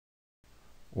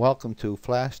Welcome to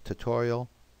Flash Tutorial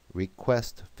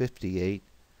Request 58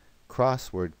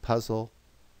 Crossword Puzzle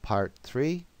Part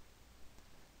 3.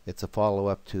 It's a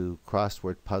follow-up to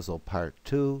Crossword Puzzle Part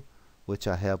 2, which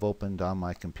I have opened on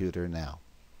my computer now.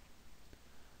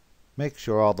 Make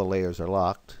sure all the layers are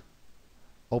locked.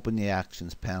 Open the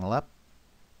Actions panel up,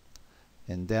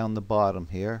 and down the bottom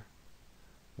here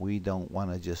we don't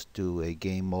want to just do a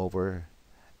game over,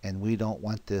 and we don't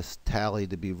want this tally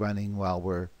to be running while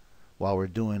we're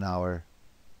doing our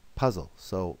puzzle.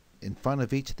 So in front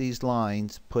of each of these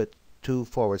lines put 2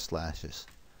 forward slashes.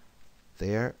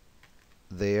 There,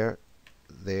 there,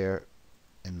 there,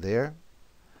 and there.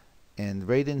 And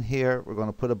right in here we're going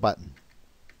to put a button.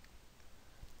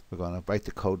 We're going to write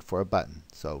the code for a button.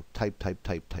 So type, type,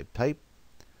 type, type, type.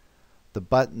 The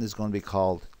button is going to be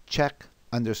called check_btn.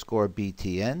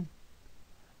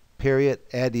 Period,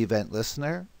 add event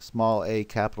listener, small a,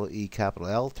 capital E, capital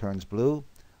L, turns blue.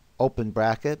 Open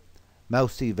bracket,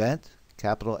 mouse event,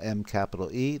 capital M,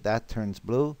 capital E, that turns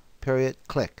blue, period,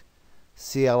 click.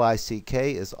 CLICK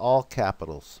is all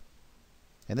capitals,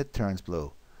 and it turns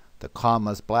blue. The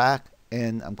comma's black,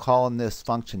 and I'm calling this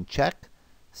function check,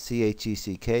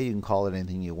 C-H-E-C-K, you can call it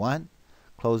anything you want.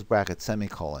 Close bracket,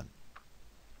 semicolon.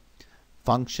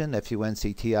 Function,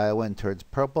 F-U-N-C-T-I-O-N, turns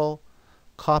purple.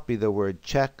 Copy the word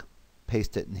check,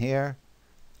 paste it in here.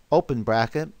 Open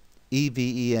bracket,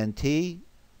 E-V-E-N-T,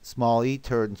 small e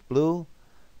turns blue,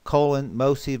 colon,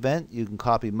 mouse event, you can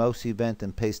copy mouse event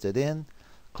and paste it in,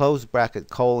 close bracket,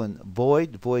 colon,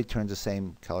 void, void turns the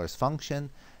same color as function,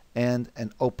 and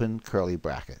an open curly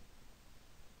bracket.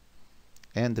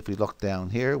 And if we look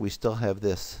down here, we still have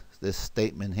this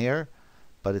statement here,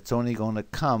 but it's only going to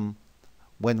come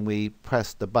when we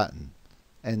press the button.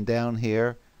 And down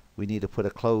here, we need to put a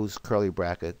close curly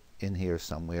bracket in here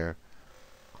somewhere.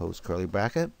 Close curly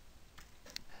bracket.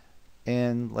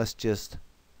 And let's just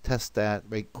test that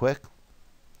right quick,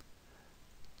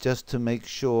 just to make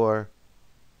sure.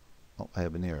 Oh, I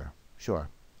have an error. Sure,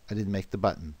 I didn't make the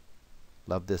button.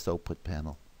 Love this output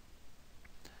panel.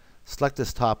 Select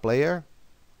this top layer,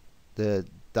 the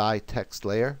die text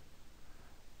layer.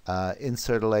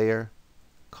 Insert a layer,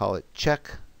 call it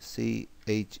check, C-H-E-C-K-B-T-N,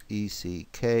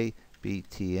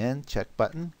 check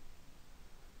button.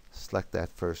 Select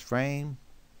that first frame.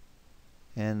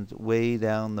 And way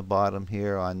down the bottom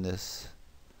here on this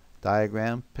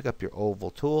diagram, pick up your oval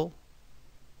tool.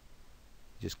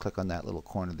 Just click on that little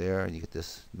corner there and you get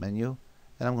this menu.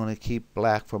 And I'm going to keep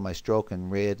black for my stroke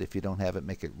and red. If you don't have it,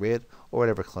 make it red or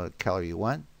whatever color you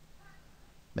want.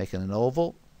 Making an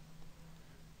oval.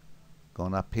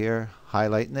 Going up here,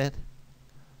 highlighting it.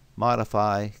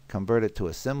 Modify, convert it to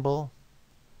a symbol.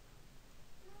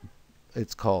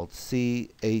 It's called C-H-E-C-K,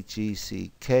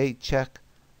 check.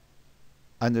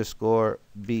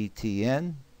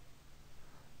 _BTN.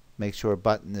 Make sure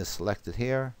button is selected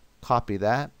here. Copy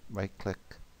that. Right click,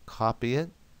 copy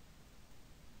it.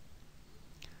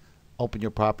 Open your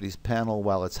properties panel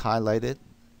while it's highlighted,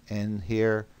 and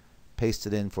here paste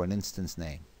it in for an instance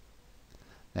name.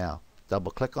 Now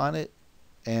double click on it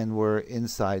and we're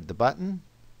inside the button.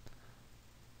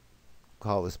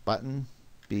 Call this button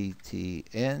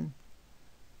BTN.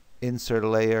 Insert a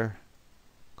layer,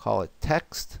 call it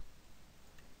text,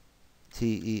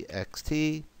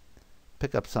 T-E-X-T.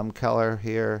 Pick up some color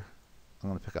here. I'm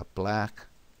going to pick up black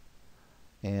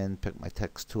and pick my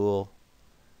text tool.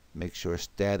 Make sure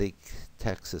static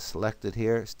text is selected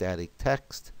here. Static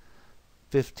text.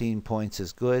 15 points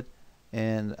is good.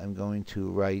 And I'm going to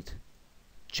write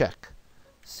check.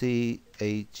 C-H-E-C-K.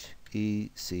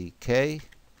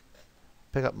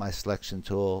 Pick up my selection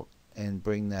tool and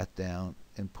bring that down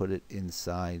and put it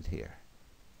inside here.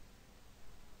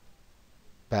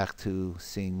 Back to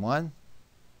scene 1,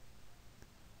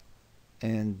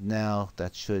 and now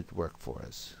that should work for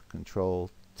us.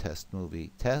 Control test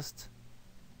movie test.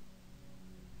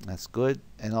 That's good,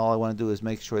 and all I want to do is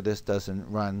make sure this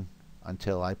doesn't run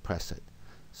until I press it.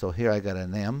 So here I got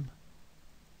an M,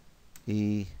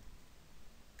 E,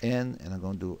 N, and I'm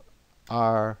going to do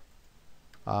R,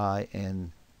 I,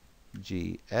 N,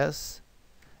 G, S.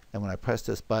 And when I press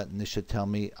this button, this should tell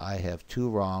me I have 2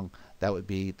 wrong. That would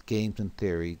be games in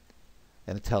theory,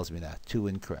 and it tells me that 2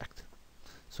 incorrect.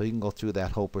 So you can go through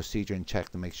that whole procedure and check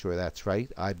to make sure that's right.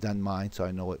 I've done mine, so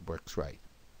I know it works right.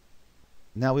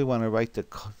 Now we want to write the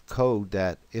code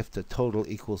that if the total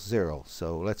equals 0.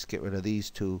 So let's get rid of these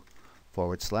 2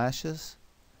 forward slashes.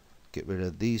 Get rid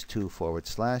of these 2 forward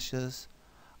slashes.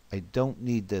 I don't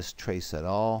need this trace at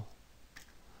all.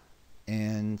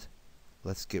 And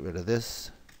let's get rid of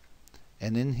this.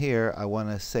 And in here I want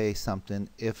to say something.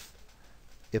 If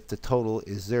the total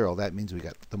is 0, that means we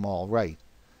got them all right.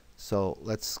 So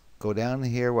let's go down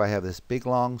here where I have this big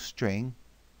long string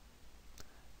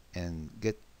and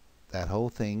get that whole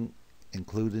thing,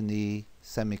 including the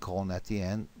semicolon at the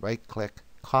end. Right click,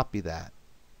 copy that.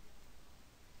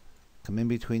 Come in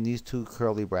between these two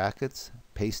curly brackets,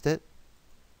 paste it,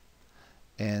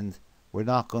 and we're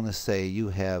not going to say you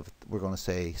have, we're going to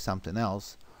say something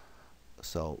else.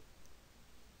 So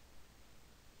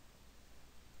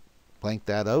blank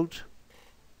that out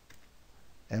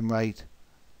and write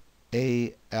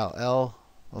ALL,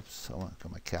 oops, I want to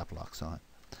put my cap locks on.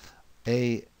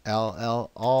 ALL,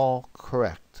 all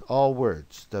correct, all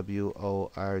words,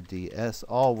 WORDS,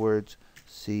 all words,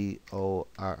 CORRECT,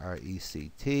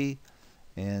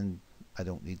 and I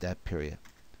don't need that period.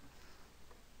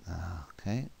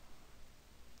 Okay,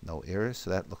 no errors, so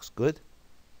that looks good.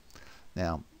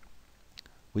 Now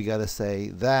we got to say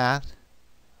that,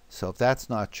 so if that's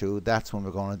not true, that's when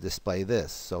we're going to display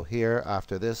this. So here,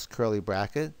 after this curly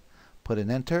bracket, put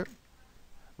an enter,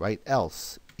 write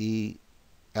else,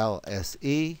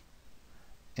 ELSE,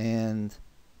 and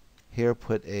here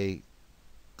put a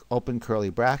open curly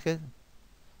bracket,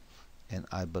 and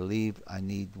I believe I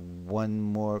need one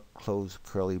more closed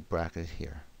curly bracket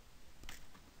here.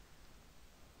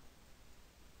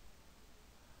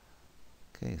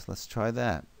 Okay, so let's try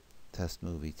that. Test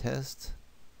movie test.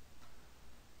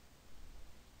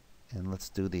 And let's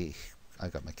do the, I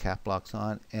got my cap locks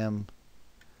on, M-E-N,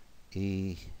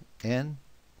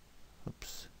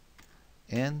 oops,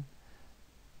 N,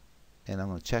 and I'm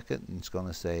going to check it, and it's going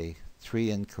to say 3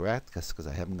 incorrect, because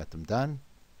I haven't got them done.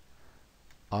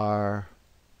 R-I-N-G-S,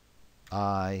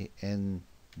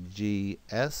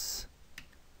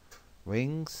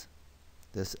 rings,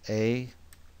 this A,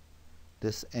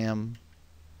 this M,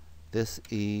 this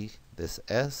E, this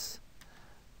S.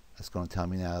 That's going to tell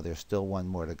me now there's still one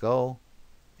more to go.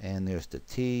 And there's the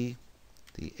T,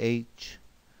 the H,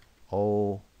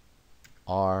 O,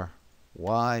 R,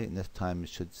 Y, and this time it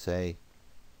should say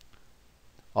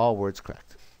all words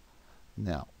correct.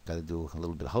 Now, got to do a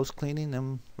little bit of house cleaning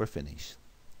and we're finished.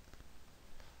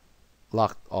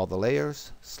 Lock all the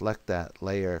layers, select that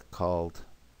layer called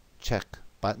check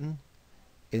button,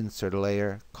 insert a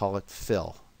layer, call it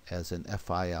fill, as in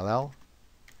F-I-L-L.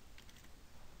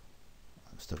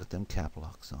 I'm still got them cap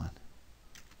locks on.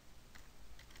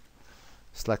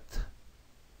 Select,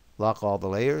 lock all the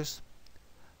layers.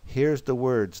 Here's the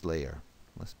words layer.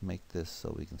 Let's make this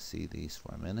so we can see these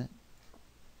for a minute.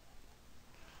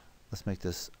 Let's make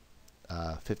this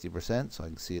 50% so I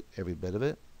can see it, every bit of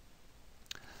it.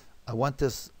 I want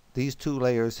these two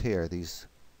layers here, these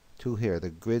two here,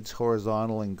 the grids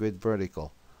horizontal and grid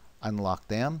vertical. Unlock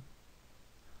them.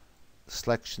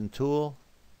 Selection tool,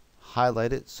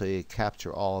 highlight it so you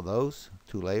capture all of those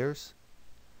two layers.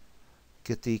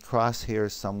 Get the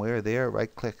crosshairs somewhere there,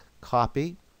 right click,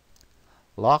 copy.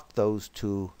 Lock those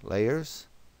two layers.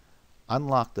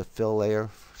 Unlock the fill layer,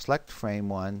 select frame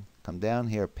 1, come down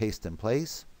here, paste in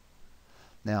place.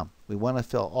 Now we want to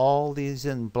fill all these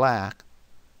in black,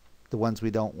 the ones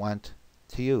we don't want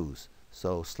to use.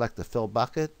 So select the fill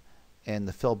bucket, and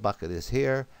the fill bucket is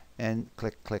here, and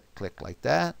click, click, click like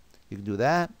that. You can do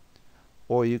that,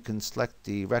 or you can select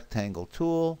the rectangle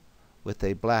tool with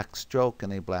a black stroke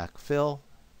and a black fill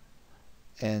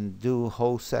and do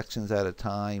whole sections at a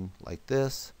time like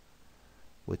this,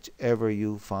 whichever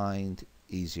you find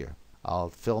easier. I'll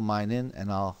fill mine in and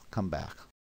I'll come back.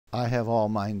 I have all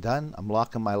mine done. I'm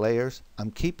locking my layers.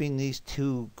 I'm keeping these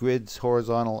two grids,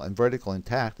 horizontal and vertical,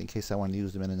 intact in case I want to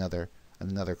use them in another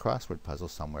crossword puzzle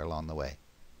somewhere along the way.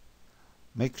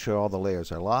 Make sure all the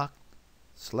layers are locked.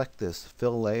 Select this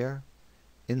fill layer,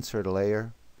 insert a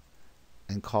layer,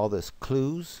 and call this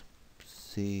clues,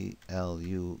 C-L-U-E-S,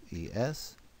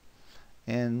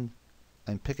 and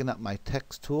I'm picking up my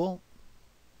text tool,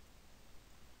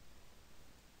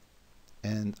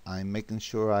 and I'm making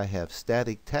sure I have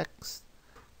static text,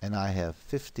 and I have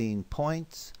 15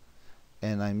 points,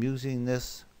 and I'm using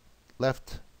this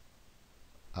left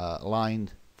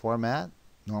aligned format.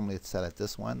 Normally it's set at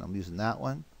this one. I'm using that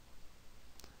one.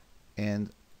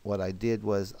 And what I did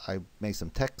was I made some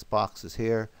text boxes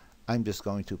here. I'm just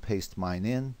going to paste mine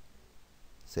in,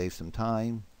 save some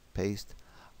time, paste.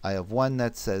 I have one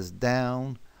that says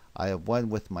down, I have one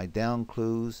with my down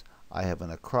clues, I have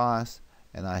an across,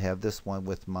 and I have this one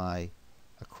with my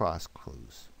across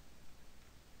clues.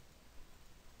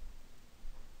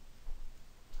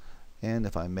 And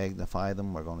if I magnify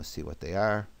them, we're going to see what they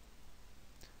are.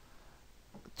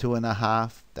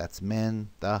 2.5, that's Men,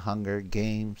 The Hunger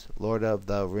Games, Lord of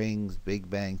the Rings, Big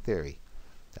Bang Theory.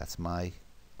 That's my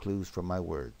clues for my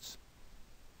words.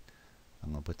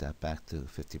 I'm going to put that back to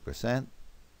 50%.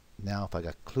 Now if I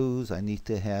got clues, I need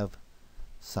to have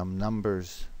some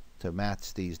numbers to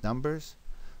match these numbers.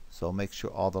 So make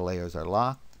sure all the layers are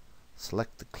locked.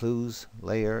 Select the clues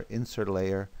layer, insert a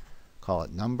layer, call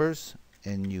it numbers,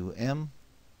 N-U-M.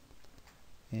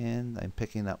 And I'm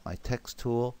picking up my text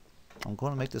tool. I'm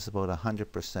going to make this about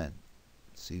 100%.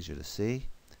 It's easier to see.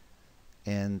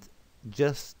 And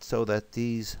just so that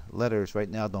these letters right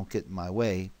now don't get in my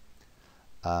way,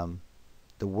 the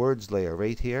words layer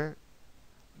right here,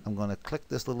 I'm going to click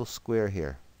this little square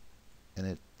here,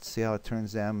 and see how it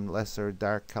turns them lesser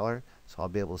dark color, so I'll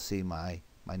be able to see my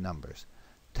numbers.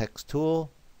 Text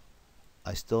tool,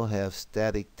 I still have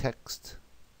static text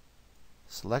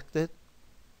selected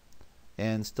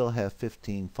and still have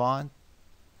 15 font,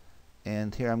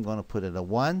 and here I'm going to put it a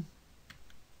 1.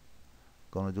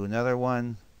 Going to do another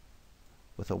one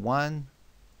with a 1,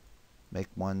 make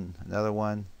another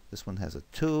one. This one has a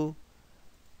 2,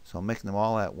 so I'm making them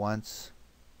all at once.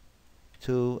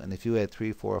 2, and if you had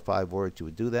 3, 4, or 5 words, you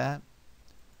would do that.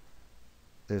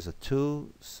 There's a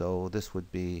 2, so this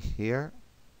would be here.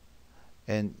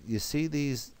 And you see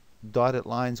these dotted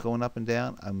lines going up and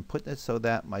down? I'm putting it so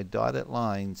that my dotted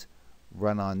lines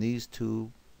run on these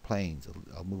 2 planes.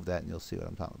 I'll move that and you'll see what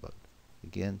I'm talking about.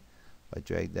 Again, if I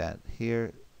drag that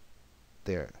here,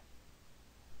 there's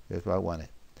where I want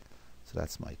it. So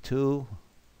that's my 2.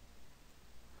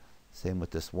 Same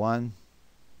with this 1.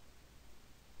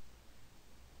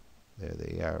 There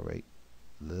they are right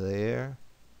there.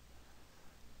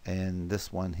 And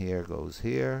this one here goes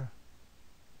here.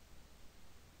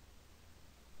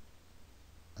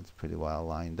 That's pretty well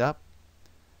lined up.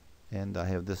 And I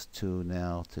have this 2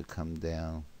 now to come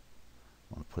down.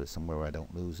 I want to put it somewhere where I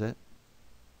don't lose it.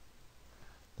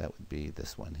 That would be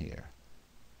this one here.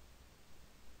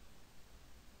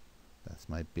 That's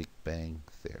my Big Bang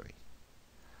Theory.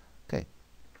 Okay.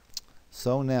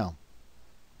 So now,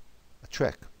 a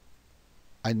trick.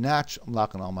 I'm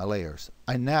locking all my layers.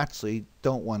 I naturally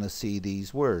don't want to see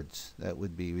these words. That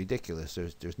would be ridiculous.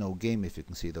 There's no game if you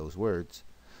can see those words.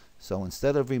 So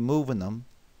instead of removing them,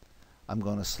 I'm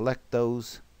going to select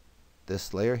this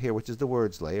layer here, which is the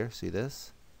words layer. See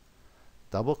this?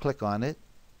 Double click on it.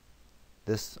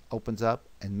 This opens up,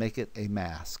 and make it a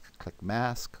mask. Click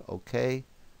mask, OK.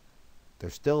 They're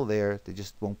still there, they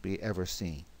just won't be ever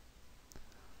seen.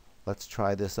 Let's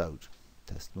try this out.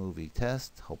 Test movie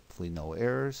test, hopefully no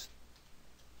errors.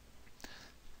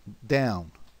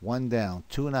 Down, 1 down,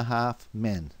 2.5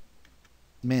 men.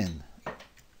 Men,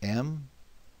 M-E-N.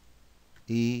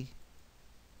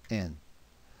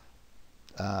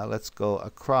 Let's go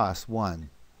across, 1.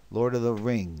 Lord of the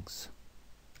Rings,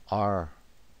 R-I-N-G-N-S,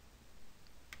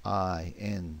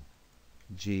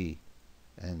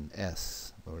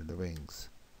 Lord of the Rings.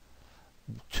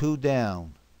 2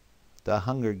 down, The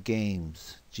Hunger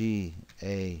Games,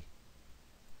 G-A-M-E-S.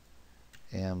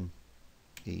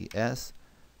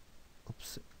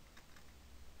 Oops.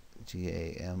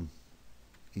 G-A-M-E-S.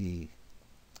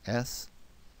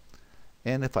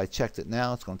 And if I checked it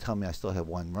now, it's going to tell me I still have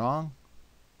 1 wrong,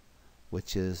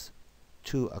 which is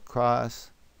 2 across,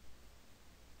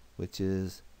 which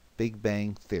is Big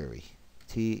Bang Theory.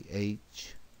 T-H-E-O-R-Y.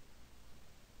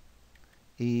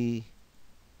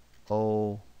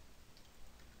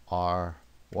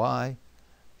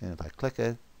 And if I click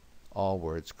it, all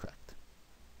words correct.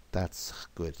 That's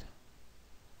good.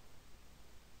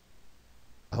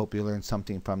 I hope you learned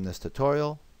something from this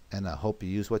tutorial, and I hope you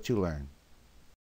use what you learn.